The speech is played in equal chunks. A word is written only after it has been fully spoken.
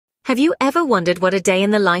Have you ever wondered what a day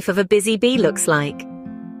in the life of a busy bee looks like?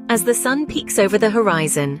 As the sun peeks over the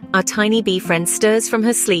horizon, our tiny bee friend stirs from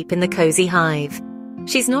her sleep in the cozy hive.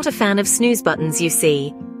 She's not a fan of snooze buttons, you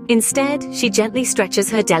see. Instead, she gently stretches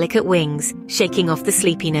her delicate wings, shaking off the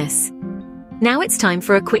sleepiness. Now it's time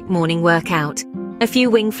for a quick morning workout. A few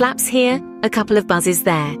wing flaps here, a couple of buzzes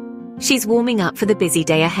there. She's warming up for the busy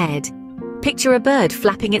day ahead. Picture a bird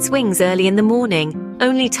flapping its wings early in the morning,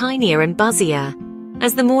 only tinier and buzzier.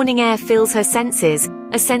 As the morning air fills her senses,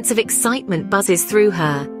 a sense of excitement buzzes through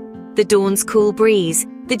her. The dawn's cool breeze,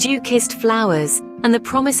 the dew-kissed flowers, and the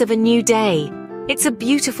promise of a new day. It's a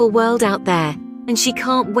beautiful world out there, and she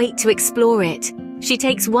can't wait to explore it. She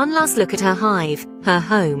takes one last look at her hive, her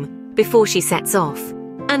home, before she sets off.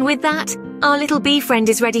 And with that, our little bee friend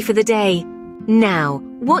is ready for the day. Now,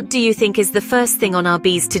 what do you think is the first thing on our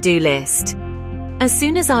bee's to-do list? As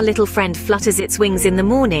soon as our little friend flutters its wings in the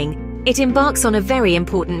morning, it embarks on a very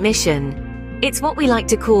important mission. It's what we like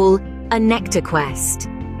to call a nectar quest.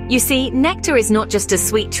 You see, nectar is not just a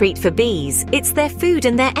sweet treat for bees, it's their food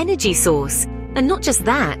and their energy source. And not just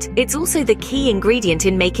that, it's also the key ingredient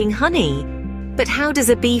in making honey. But how does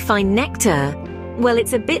a bee find nectar? Well,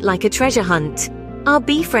 it's a bit like a treasure hunt. Our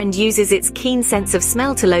bee friend uses its keen sense of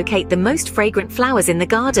smell to locate the most fragrant flowers in the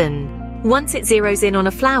garden. Once it zeroes in on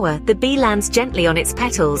a flower, the bee lands gently on its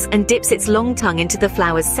petals and dips its long tongue into the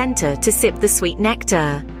flower's center to sip the sweet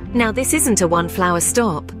nectar. Now, this isn't a one-flower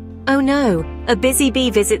stop. Oh no, a busy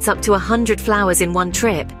bee visits up to 100 flowers in one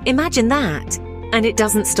trip. Imagine that. And it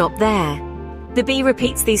doesn't stop there. The bee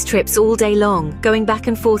repeats these trips all day long, going back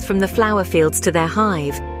and forth from the flower fields to their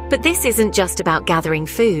hive. But this isn't just about gathering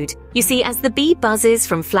food. You see, as the bee buzzes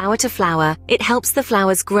from flower to flower, it helps the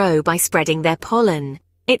flowers grow by spreading their pollen.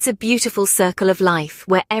 It's a beautiful circle of life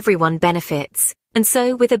where everyone benefits. And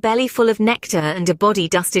so, with a belly full of nectar and a body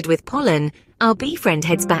dusted with pollen, our bee friend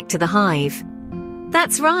heads back to the hive.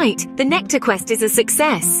 That's right, the nectar quest is a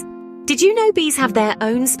success. Did you know bees have their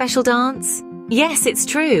own special dance? Yes, it's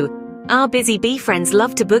true. Our busy bee friends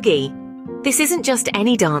love to boogie. This isn't just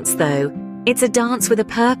any dance, though. It's a dance with a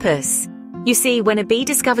purpose. You see, when a bee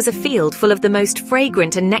discovers a field full of the most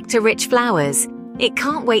fragrant and nectar-rich flowers, it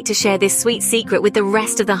can't wait to share this sweet secret with the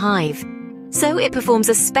rest of the hive. So it performs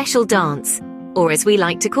a special dance, or as we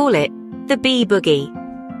like to call it, the bee boogie.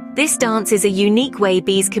 This dance is a unique way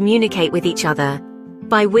bees communicate with each other.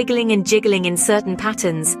 By wiggling and jiggling in certain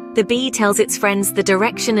patterns, the bee tells its friends the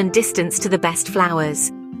direction and distance to the best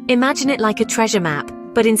flowers. Imagine it like a treasure map,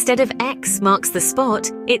 but instead of X marks the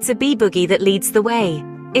spot, it's a bee boogie that leads the way.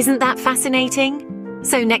 Isn't that fascinating?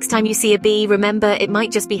 So next time you see a bee, remember it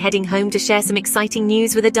might just be heading home to share some exciting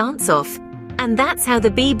news with a dance-off. And that's how the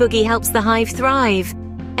bee boogie helps the hive thrive.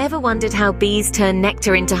 Ever wondered how bees turn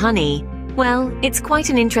nectar into honey? Well, it's quite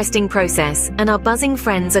an interesting process, and our buzzing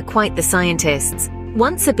friends are quite the scientists.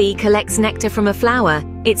 Once a bee collects nectar from a flower,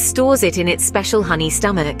 it stores it in its special honey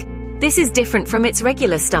stomach. This is different from its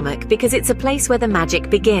regular stomach because it's a place where the magic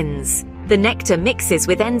begins. The nectar mixes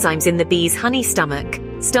with enzymes in the bee's honey stomach,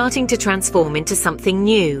 starting to transform into something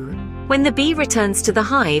new. When the bee returns to the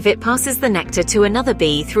hive, it passes the nectar to another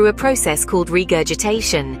bee through a process called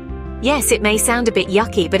regurgitation. Yes, it may sound a bit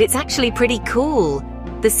yucky, but it's actually pretty cool.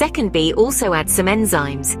 The second bee also adds some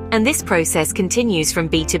enzymes, and this process continues from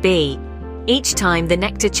bee to bee. Each time the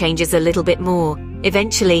nectar changes a little bit more.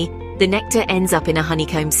 Eventually, the nectar ends up in a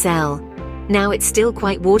honeycomb cell. Now it's still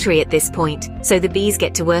quite watery at this point, so the bees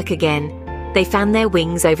get to work again. They fan their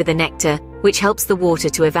wings over the nectar, which helps the water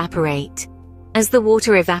to evaporate. As the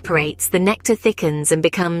water evaporates, the nectar thickens and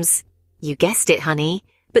becomes, you guessed it, honey.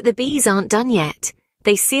 But the bees aren't done yet.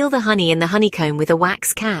 They seal the honey in the honeycomb with a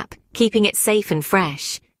wax cap, keeping it safe and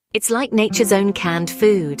fresh. It's like nature's own canned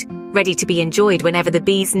food, ready to be enjoyed whenever the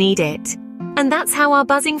bees need it. And that's how our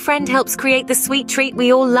buzzing friend helps create the sweet treat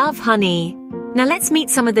we all love, honey. Now let's meet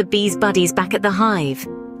some of the bees' buddies back at the hive.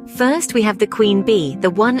 First, we have the queen bee, the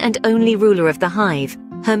one and only ruler of the hive.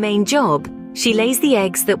 Her main job, she lays the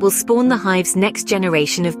eggs that will spawn the hive's next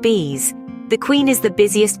generation of bees. The queen is the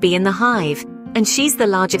busiest bee in the hive, and she's the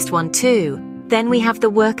largest one too. Then we have the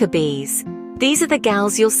worker bees. These are the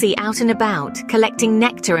gals you'll see out and about, collecting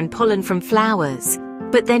nectar and pollen from flowers.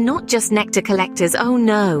 But they're not just nectar collectors, oh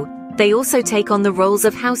no. They also take on the roles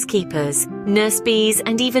of housekeepers, nurse bees,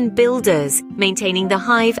 and even builders, maintaining the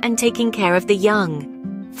hive and taking care of the young.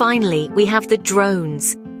 Finally, we have the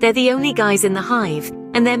drones. They're the only guys in the hive,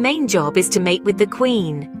 and their main job is to mate with the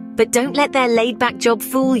queen. But don't let their laid-back job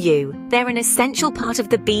fool you. They're an essential part of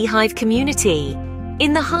the beehive community.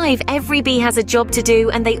 In the hive, every bee has a job to do,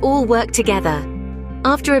 and they all work together.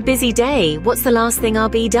 After a busy day, what's the last thing our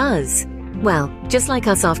bee does? Well, just like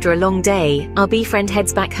us after a long day, our bee friend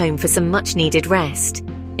heads back home for some much-needed rest.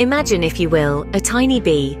 Imagine, if you will, a tiny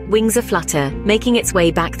bee, wings aflutter, making its way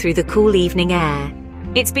back through the cool evening air.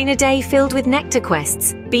 It's been a day filled with nectar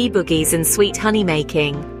quests, bee boogies and sweet honey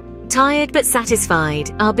making. Tired but satisfied,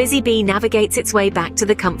 our busy bee navigates its way back to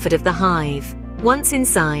the comfort of the hive. Once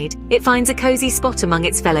inside, it finds a cozy spot among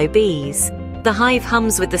its fellow bees. The hive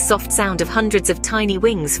hums with the soft sound of hundreds of tiny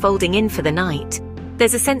wings folding in for the night.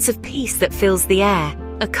 There's a sense of peace that fills the air,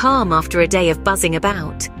 a calm after a day of buzzing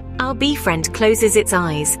about. Our bee friend closes its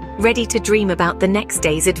eyes, ready to dream about the next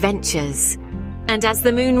day's adventures. And as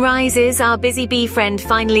the moon rises, our busy bee friend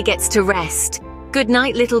finally gets to rest. Good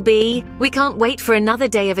night, little bee. We can't wait for another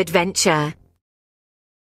day of adventure.